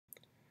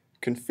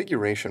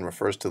Configuration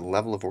refers to the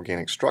level of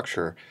organic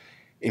structure,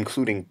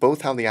 including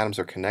both how the atoms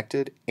are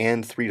connected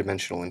and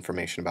three-dimensional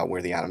information about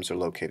where the atoms are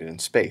located in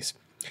space.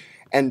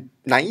 And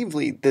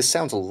naively, this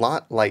sounds a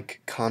lot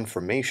like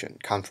conformation.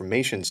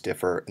 Conformations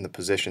differ in the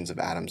positions of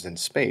atoms in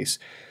space.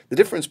 The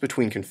difference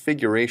between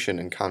configuration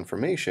and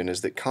conformation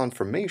is that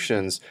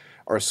conformations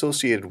are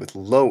associated with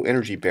low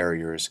energy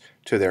barriers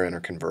to their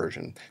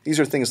interconversion. These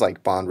are things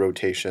like bond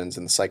rotations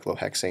and the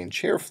cyclohexane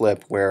chair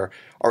flip, where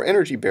our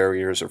energy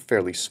barriers are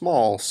fairly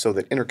small so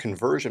that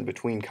interconversion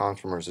between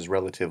conformers is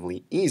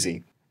relatively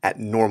easy at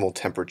normal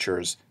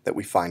temperatures that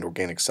we find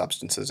organic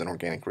substances and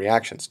organic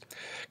reactions.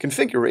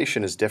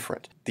 Configuration is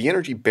different. The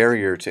energy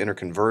barrier to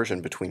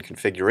interconversion between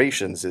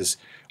configurations is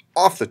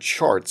off the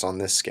charts on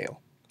this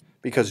scale,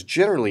 because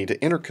generally to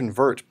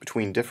interconvert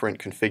between different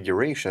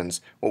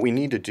configurations, what we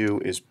need to do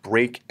is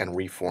break and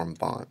reform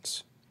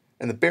bonds.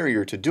 And the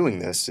barrier to doing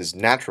this is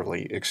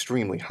naturally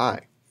extremely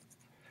high.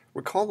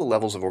 Recall the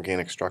levels of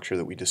organic structure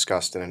that we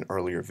discussed in an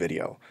earlier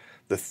video,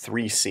 the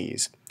 3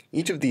 C's.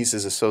 Each of these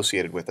is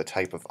associated with a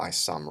type of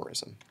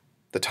isomerism.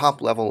 The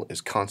top level is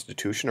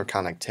constitution or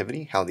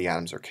connectivity, how the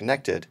atoms are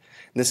connected,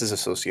 and this is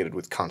associated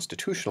with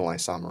constitutional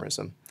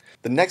isomerism.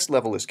 The next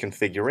level is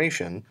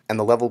configuration, and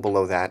the level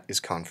below that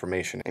is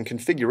conformation. And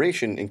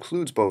configuration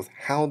includes both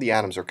how the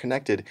atoms are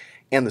connected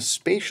and the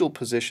spatial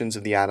positions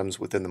of the atoms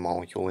within the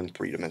molecule in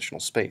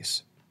three-dimensional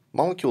space.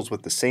 Molecules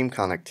with the same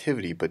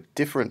connectivity but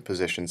different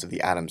positions of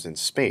the atoms in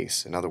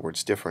space, in other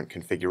words different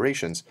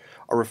configurations,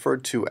 are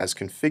referred to as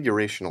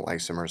configurational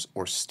isomers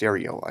or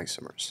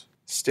stereoisomers.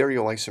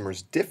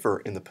 Stereoisomers differ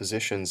in the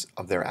positions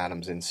of their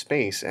atoms in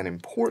space, and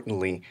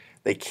importantly,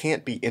 they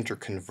can't be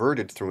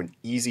interconverted through an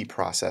easy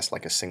process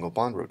like a single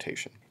bond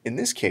rotation. In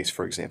this case,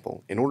 for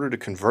example, in order to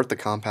convert the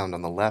compound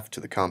on the left to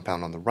the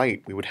compound on the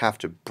right, we would have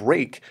to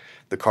break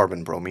the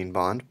carbon-bromine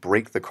bond,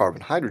 break the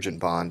carbon-hydrogen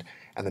bond,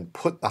 and then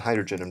put the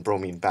hydrogen and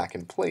bromine back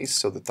in place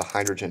so that the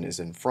hydrogen is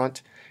in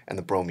front and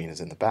the bromine is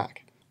in the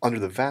back. Under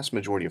the vast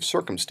majority of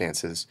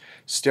circumstances,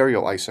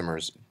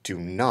 stereoisomers do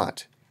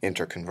not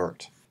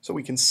interconvert. So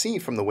we can see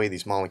from the way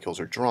these molecules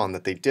are drawn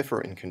that they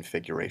differ in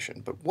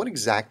configuration. But what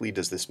exactly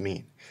does this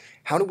mean?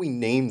 How do we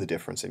name the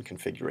difference in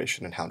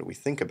configuration and how do we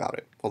think about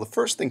it? Well, the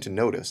first thing to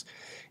notice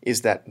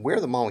is that where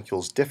the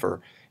molecules differ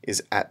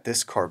is at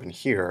this carbon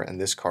here and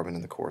this carbon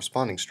in the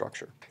corresponding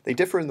structure. They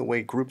differ in the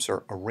way groups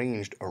are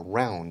arranged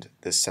around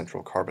this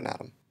central carbon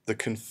atom. The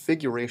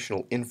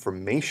configurational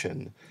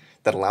information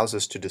that allows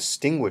us to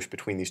distinguish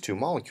between these two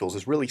molecules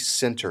is really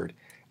centered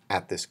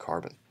at this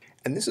carbon.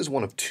 And this is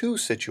one of 2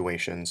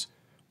 situations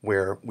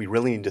where we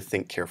really need to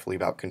think carefully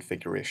about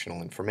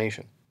configurational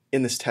information.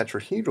 In this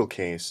tetrahedral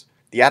case,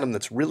 the atom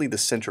that's really the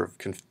center of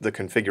the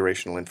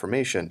configurational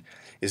information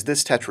is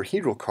this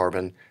tetrahedral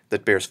carbon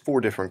that bears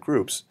 4 different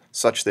groups,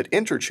 such that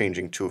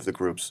interchanging 2 of the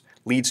groups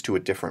leads to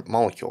a different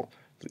molecule,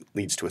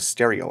 leads to a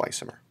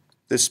stereoisomer.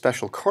 This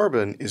special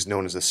carbon is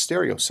known as a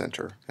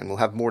stereocenter, and we'll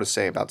have more to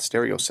say about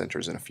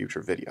stereocenters in a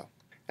future video.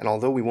 And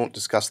although we won't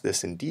discuss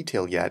this in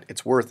detail yet,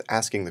 it's worth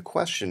asking the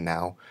question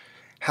now,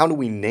 how do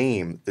we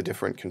name the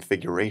different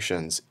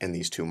configurations in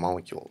these 2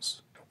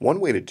 molecules?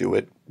 One way to do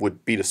it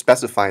would be to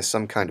specify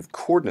some kind of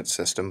coordinate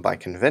system by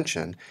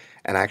convention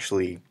and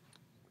actually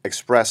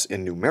express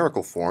in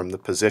numerical form the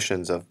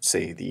positions of,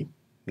 say, the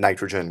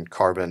nitrogen,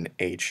 carbon,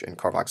 H, and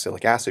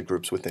carboxylic acid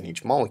groups within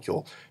each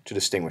molecule to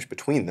distinguish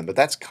between them. But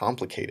that's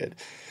complicated.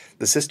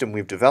 The system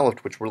we've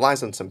developed, which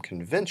relies on some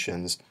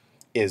conventions,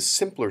 is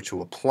simpler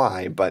to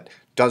apply but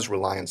does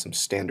rely on some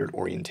standard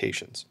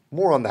orientations.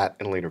 More on that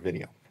in a later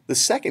video. The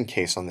second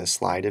case on this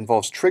slide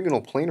involves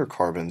trigonal planar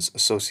carbons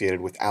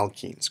associated with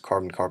alkenes,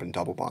 carbon-carbon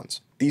double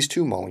bonds. These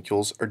 2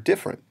 molecules are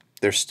different.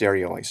 They're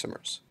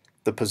stereoisomers.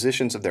 The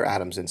positions of their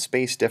atoms in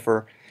space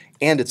differ,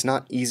 and it's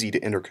not easy to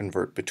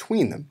interconvert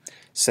between them,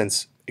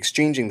 since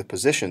exchanging the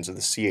positions of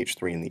the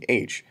CH3 and the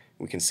H,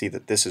 we can see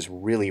that this is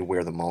really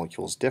where the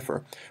molecules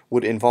differ,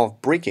 would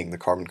involve breaking the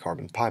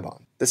carbon-carbon pi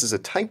bond. This is a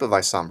type of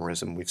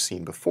isomerism we've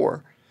seen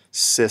before,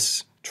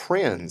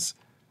 cis-trans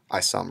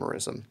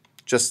isomerism,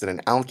 just in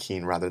an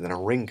alkene rather than a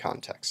ring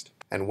context.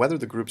 And whether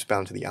the groups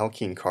bound to the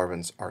alkene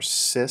carbons are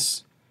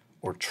cis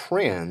or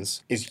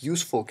trans is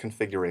useful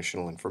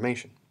configurational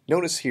information.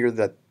 Notice here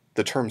that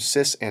the terms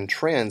cis and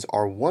trans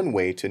are one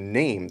way to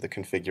name the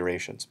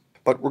configurations,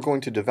 but we're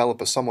going to develop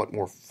a somewhat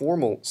more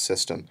formal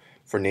system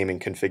for naming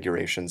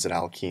configurations at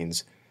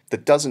alkenes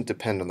that doesn't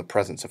depend on the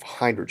presence of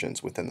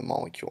hydrogens within the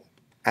molecule.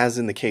 As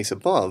in the case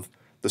above,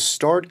 the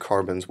starred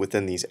carbons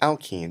within these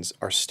alkenes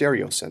are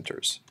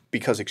stereocenters,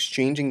 because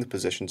exchanging the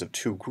positions of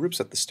 2 groups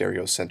at the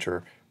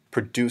stereocenter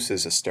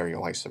produces a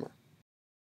stereoisomer.